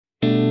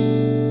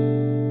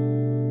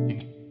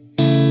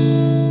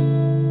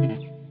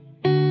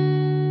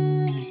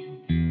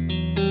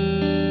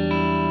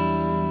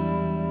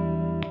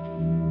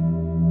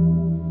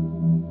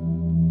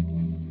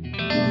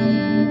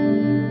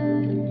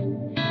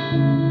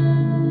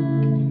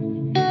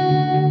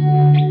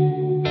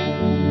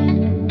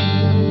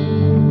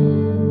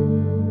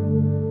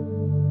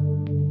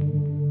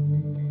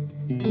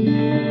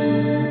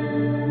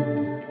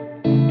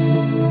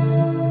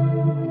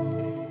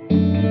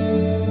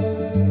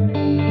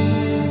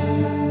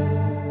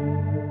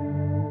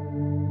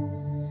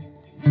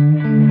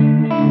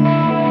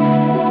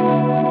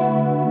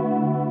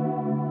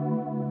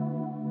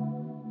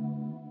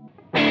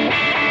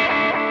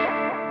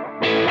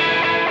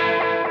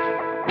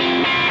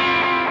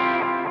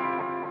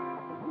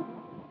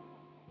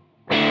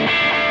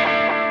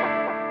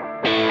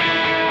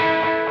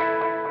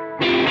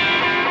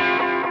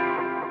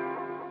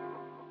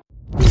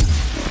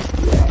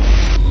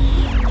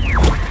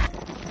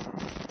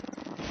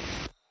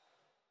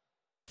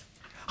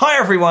Hi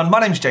everyone,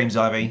 my name's James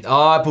Ivey.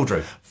 Hi,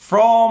 Drw.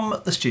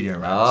 From the Studio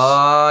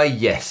Rounds.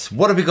 Yes.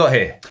 What have we got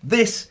here?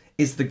 This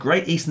is the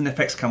Great Eastern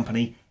Effects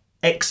Company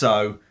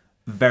XO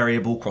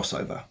variable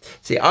crossover.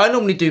 See, I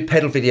normally do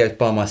pedal videos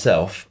by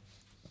myself,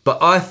 but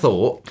I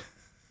thought...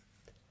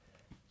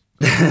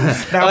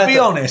 Now be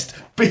honest.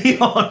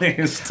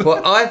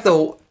 Well, I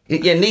thought,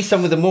 need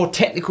someone with a more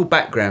technical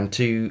background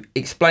to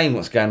explain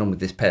what's going on with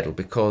this pedal,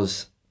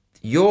 because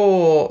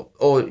you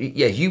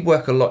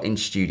work a lot in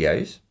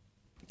studios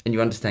and you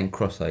understand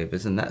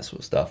crossovers and that sort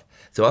of stuff.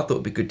 So I thought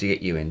it'd be good to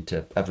get you in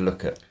to have a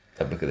look at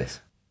this.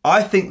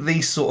 I think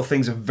these sort of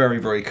things are very,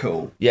 very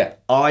cool. Yeah.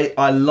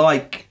 I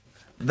like,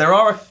 there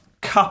are a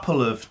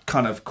couple of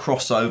kind of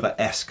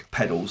crossover-esque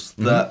pedals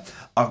that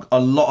are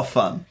a lot of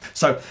fun.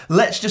 So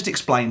let's just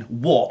explain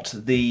what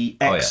the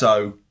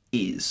XO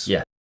is.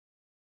 Yeah.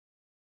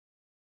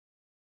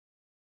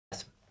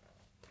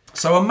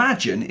 So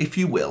imagine, if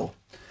you will,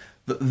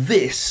 that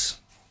this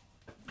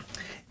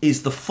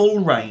is the full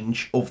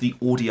range of the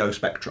audio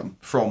spectrum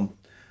from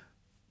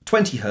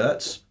 20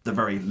 hertz, the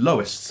very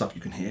lowest stuff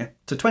you can hear,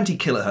 to 20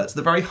 kilohertz,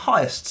 the very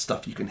highest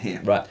stuff you can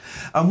hear. Right.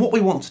 And what we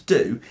want to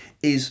do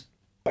is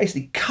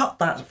basically cut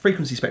that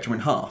frequency spectrum in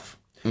half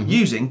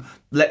using,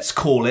 let's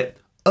call it,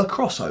 a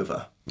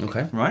crossover.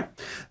 Okay. Right?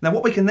 Now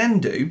what we can then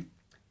do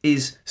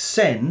is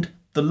send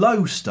the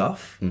low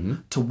stuff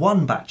to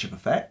one batch of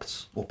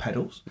effects or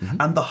pedals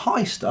and the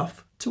high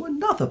stuff to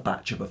another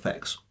batch of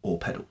effects or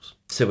pedals.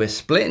 So we're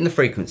splitting the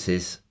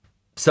frequencies.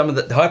 Some of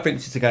the high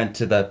frequencies are going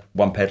to the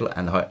one pedal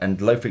and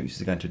the low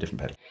frequencies are going to a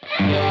different pedal.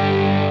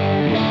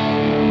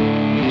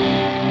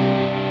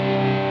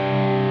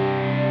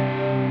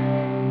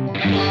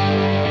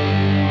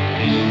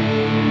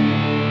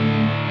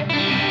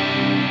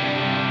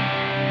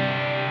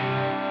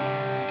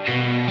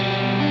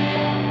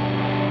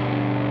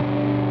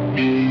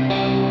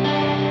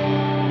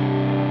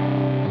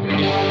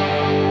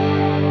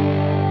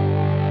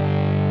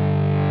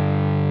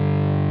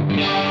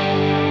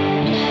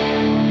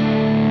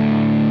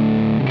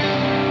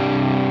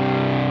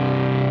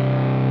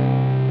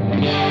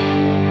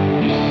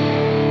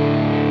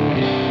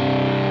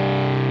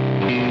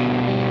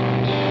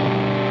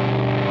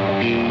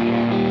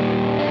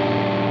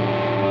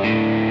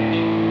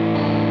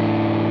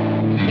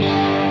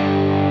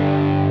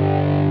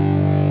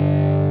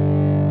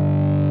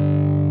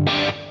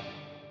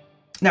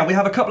 Now we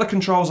have a couple of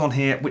controls on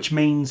here, which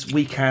means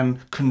we can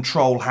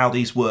control how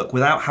these work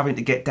without having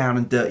to get down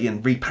and dirty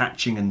and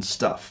repatching and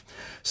stuff.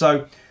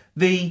 So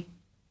the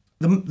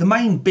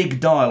main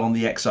big dial on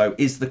the XO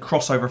is the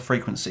crossover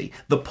frequency,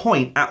 the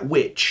point at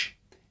which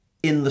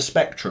in the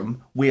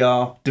spectrum we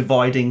are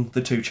dividing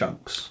the two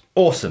chunks.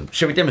 Awesome.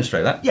 Shall we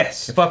demonstrate that?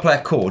 Yes. If I play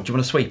a chord, do you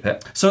want to sweep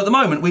it? So at the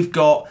moment we've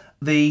got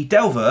the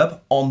del verb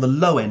on the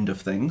low end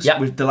of things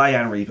with delay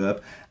and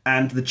reverb,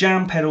 and the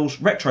jam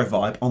pedals retro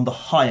vibe on the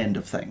high end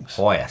of things.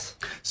 Oh yes.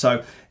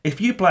 So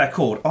if you play a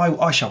chord,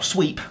 I shall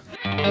sweep.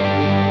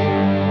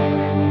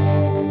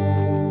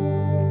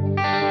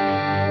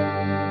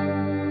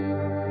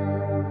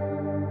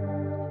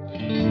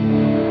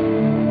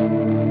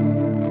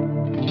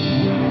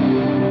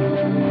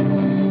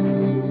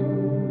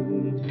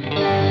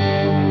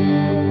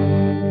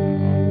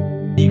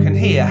 You can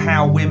hear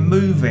how we're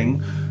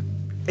moving.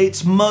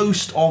 It's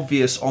most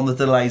obvious on the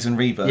delays and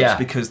reverbs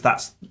because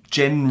that's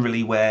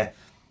generally where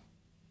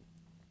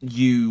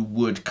you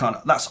would kind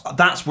of,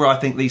 that's where I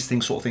think these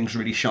sort of things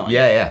really shine.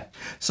 Yeah, yeah.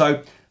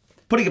 So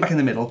putting it back in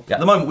the middle, at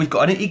the moment we've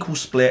got an equal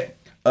split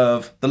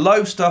of the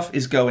low stuff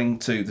is going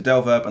to the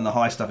del verb and the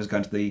high stuff is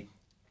going to the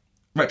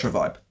retro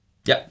vibe.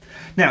 Yeah.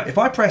 Now, if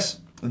I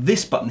press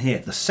this button here,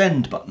 the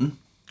send button,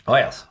 oh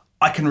yes,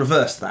 I can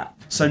reverse that.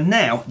 So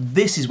now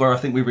this is where I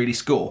think we really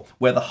score,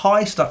 where the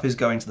high stuff is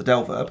going to the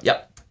del verb.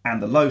 Yep. And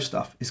the low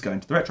stuff is going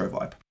to the retro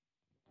vibe.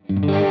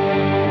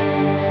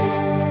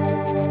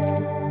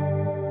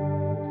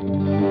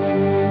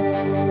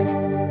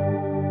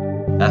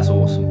 That's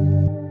awesome.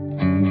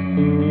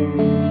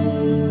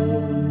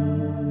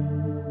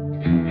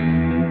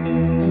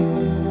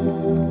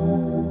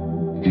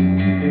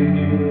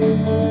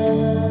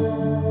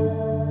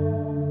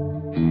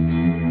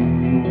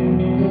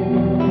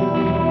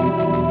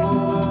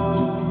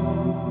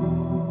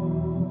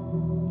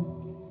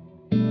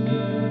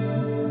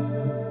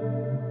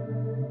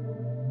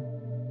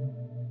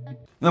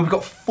 Now we've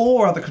got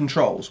 4 other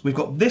controls. We've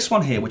got this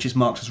one here, which is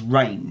marked as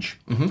range.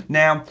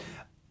 Now,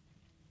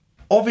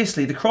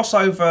 obviously the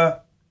crossover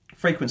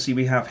frequency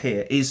we have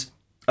here is,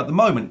 at the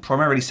moment,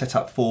 primarily set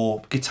up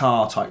for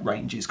guitar type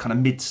ranges, kind of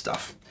mid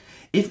stuff.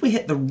 If we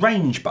hit the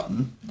range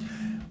button,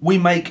 we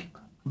make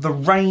the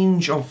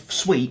range of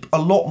sweep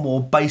a lot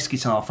more bass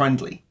guitar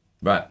friendly.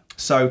 Right.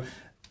 So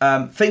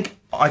I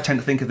tend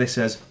to think of this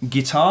as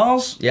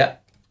guitars,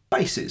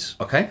 basses.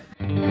 Okay.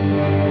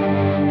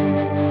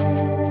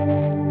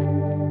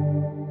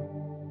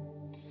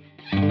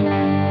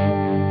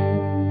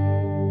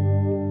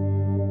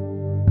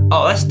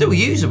 Oh, that's still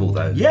usable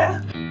though.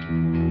 Yeah.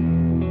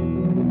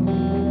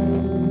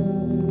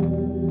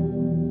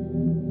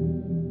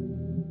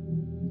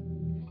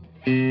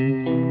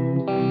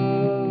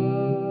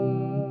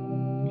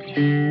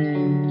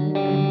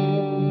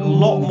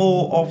 want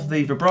more of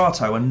the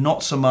vibrato and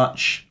not so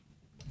much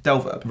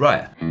delverb.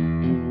 Right.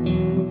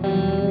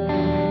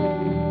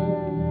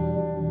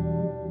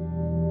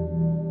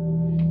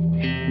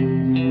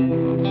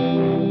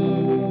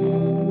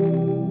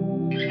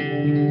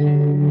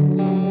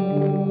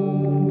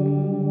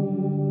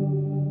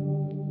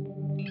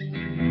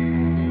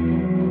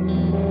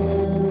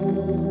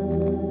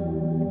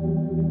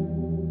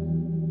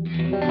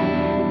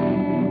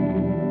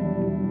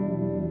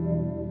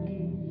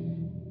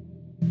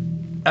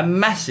 A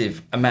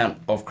massive amount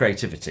of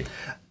creativity.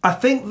 I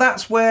think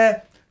that's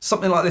where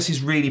something like this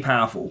is really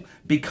powerful,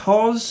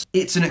 because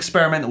it's an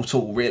experimental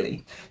tool,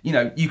 really. You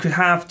know, you could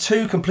have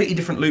two completely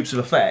different loops of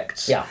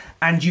effects,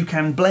 and you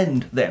can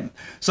blend them.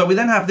 So we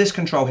then have this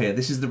control here.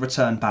 This is the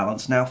return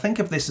balance. Now think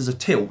of this as a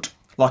tilt,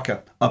 like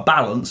a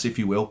balance, if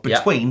you will,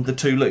 between the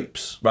two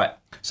loops. Right.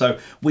 So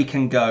we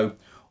can go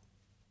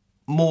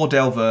more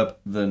delverb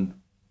than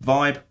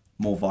vibe,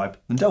 more vibe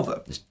than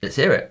delverb. Let's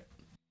hear it.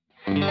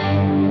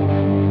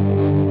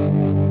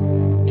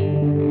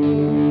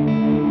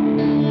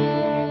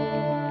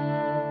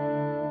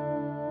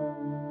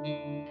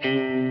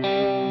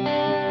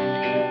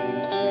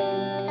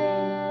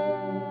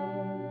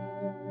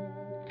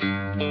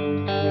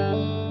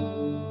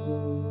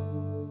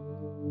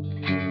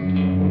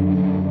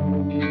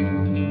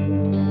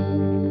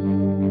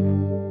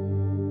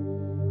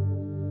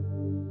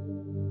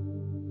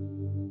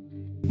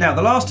 Now,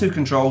 the last two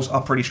controls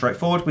are pretty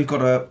straightforward. We've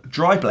got a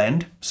dry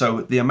blend,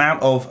 so the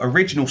amount of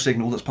original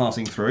signal that's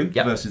passing through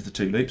versus the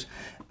two loops.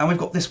 And we've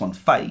got this one,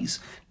 phase.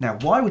 Now,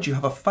 why would you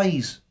have a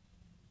phase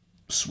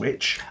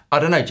switch? I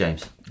don't know,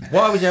 James.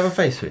 Why would you have a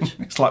phase switch?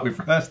 It's like we've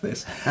rehearsed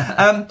this.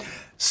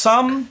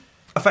 Some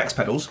effects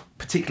pedals,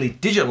 particularly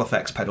digital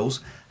effects pedals,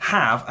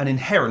 have an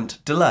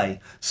inherent delay.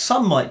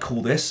 Some might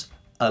call this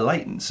a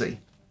latency.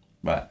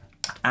 Right.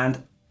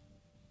 And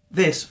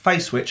this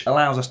phase switch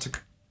allows us to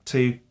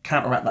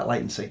counteract that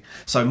latency.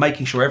 So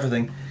making sure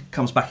everything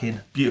comes back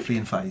in beautifully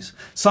in phase.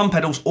 Some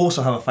pedals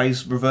also have a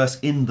phase reverse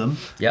in them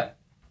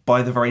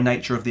by the very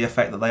nature of the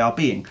effect that they are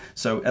being.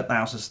 So it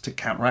allows us to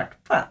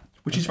counteract that,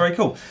 which is very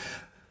cool.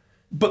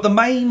 But the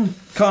main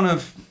kind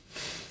of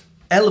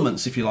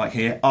elements, if you like,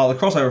 here are the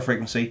crossover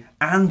frequency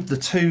and the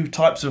two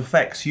types of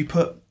effects you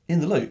put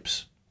in the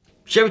loops.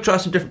 Shall we try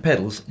some different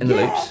pedals in the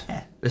loops?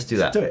 Let's do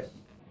that. Let's do it.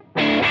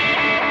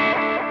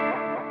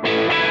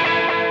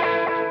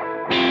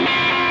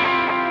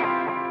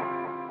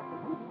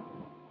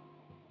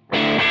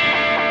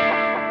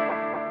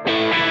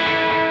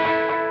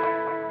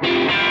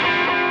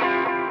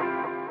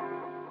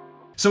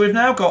 So we've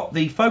now got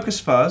the focus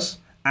fuzz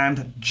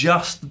and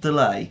just the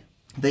delay.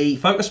 The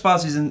focus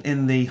fuzz is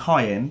in the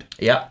high end,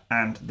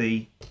 and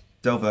the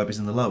delverb is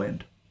in the low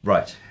end.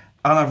 Right.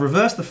 And I've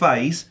reversed the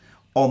phase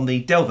on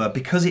the delverb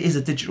because it is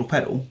a digital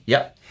pedal.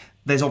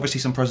 There's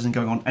obviously some processing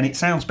going on, and it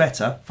sounds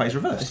better phase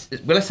reversed.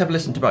 Well, let's have a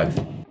listen to both.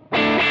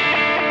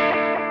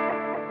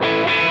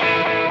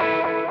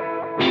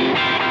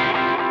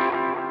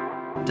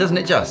 Doesn't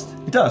it just?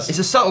 It does. It's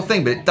a subtle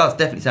thing, but it does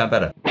definitely sound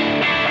better.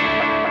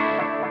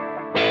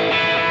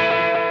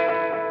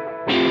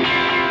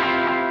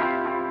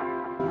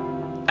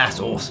 That's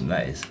awesome,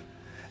 that is.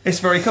 It's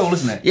very cool,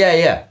 isn't it? Yeah,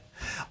 yeah.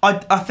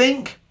 I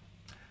think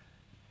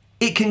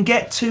it can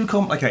get too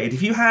complicated.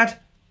 If you had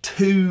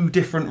two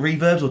different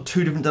reverbs or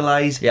two different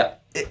delays,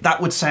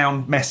 that would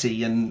sound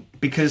messy, and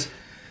because...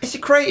 It's a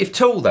creative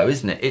tool though,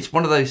 isn't it? It's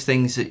one of those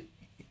things that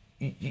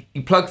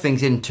you plug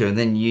things into, and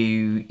then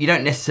you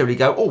don't necessarily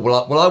go, oh,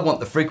 well, I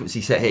want the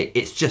frequency set here.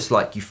 It's just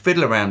like you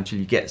fiddle around until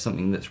you get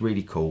something that's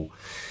really cool.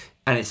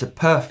 And it's a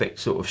perfect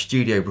sort of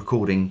studio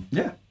recording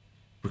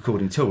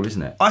tool,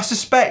 isn't it? I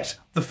suspect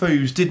the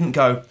Foos didn't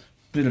go,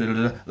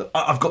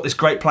 I've got this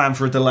great plan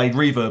for a delayed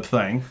reverb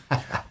thing.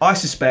 I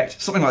suspect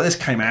something like this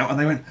came out and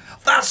they went,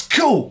 that's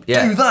cool,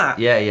 do that.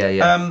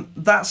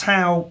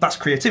 That's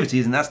creativity,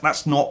 isn't it?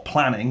 That's not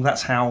planning,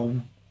 that's how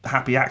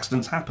happy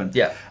accidents happen.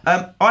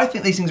 I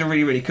think these things are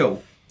really, really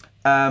cool.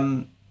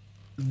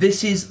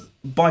 This is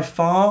by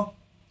far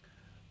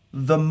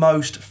the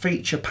most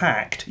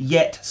feature-packed,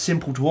 yet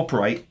simple to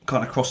operate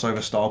kind of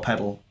crossover style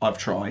pedal I've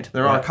tried.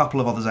 There are a couple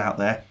of others out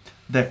there.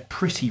 They're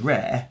pretty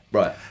rare.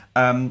 But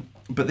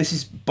this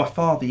is by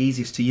far the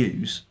easiest to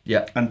use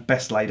and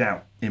best laid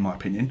out, in my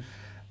opinion.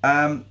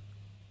 And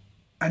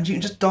you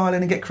can just dial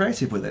in and get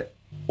creative with it.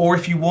 Or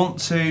if you want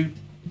to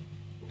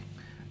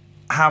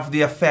have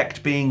the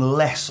effect being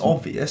less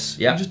obvious,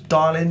 you can just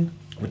dial in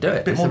a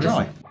bit more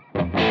dry.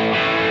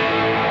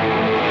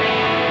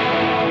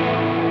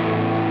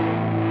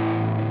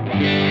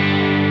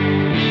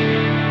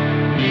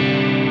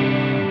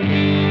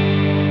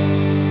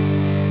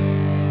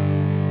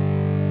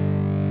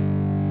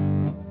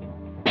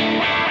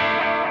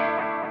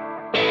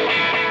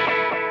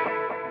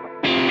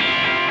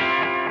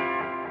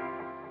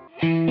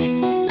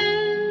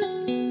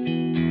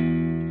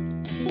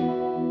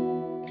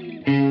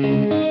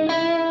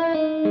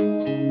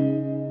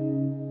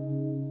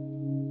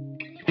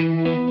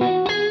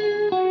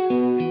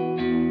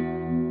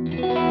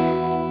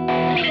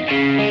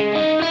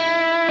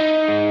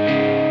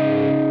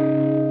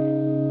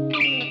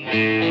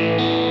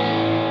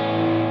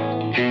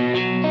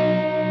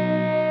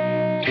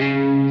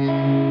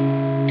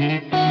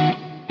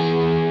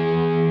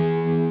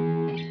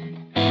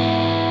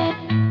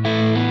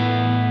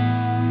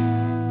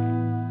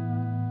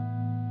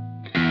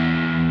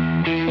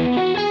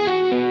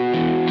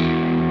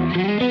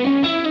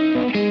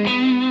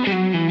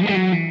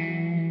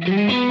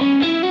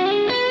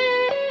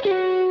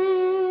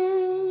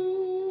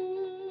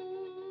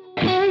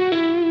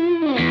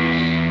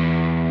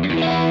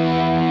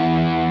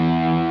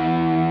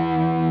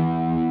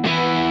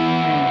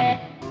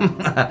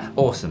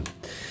 Awesome.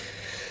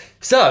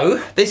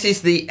 So this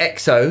is the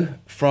EXO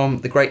from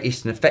the Great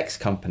Eastern Effects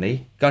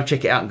Company. Go and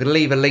check it out. I'm going to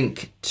leave a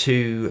link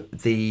to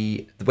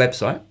the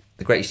website,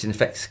 the Great Eastern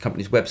Effects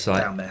Company's website,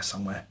 Down there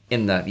somewhere.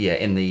 in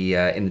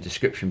the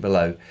description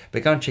below.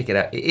 But go and check it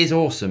out. It is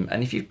awesome.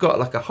 And if you've got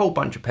like a whole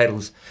bunch of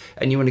pedals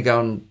and you want to go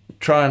and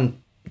try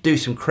and do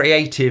some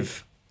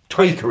creative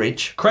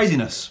tweakerage,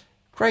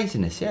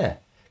 Craziness. yeah.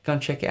 Go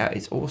and check it out.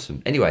 It's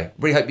awesome. Anyway,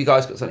 really hope you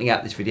guys got something out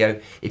of this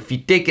video. If you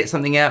did get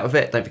something out of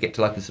it, don't forget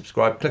to like and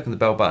subscribe. Click on the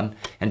bell button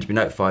and to be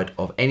notified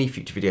of any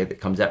future video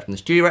that comes out from the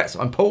Studio Rats.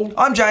 I'm Paul.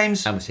 I'm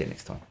James. And we'll see you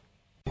next time.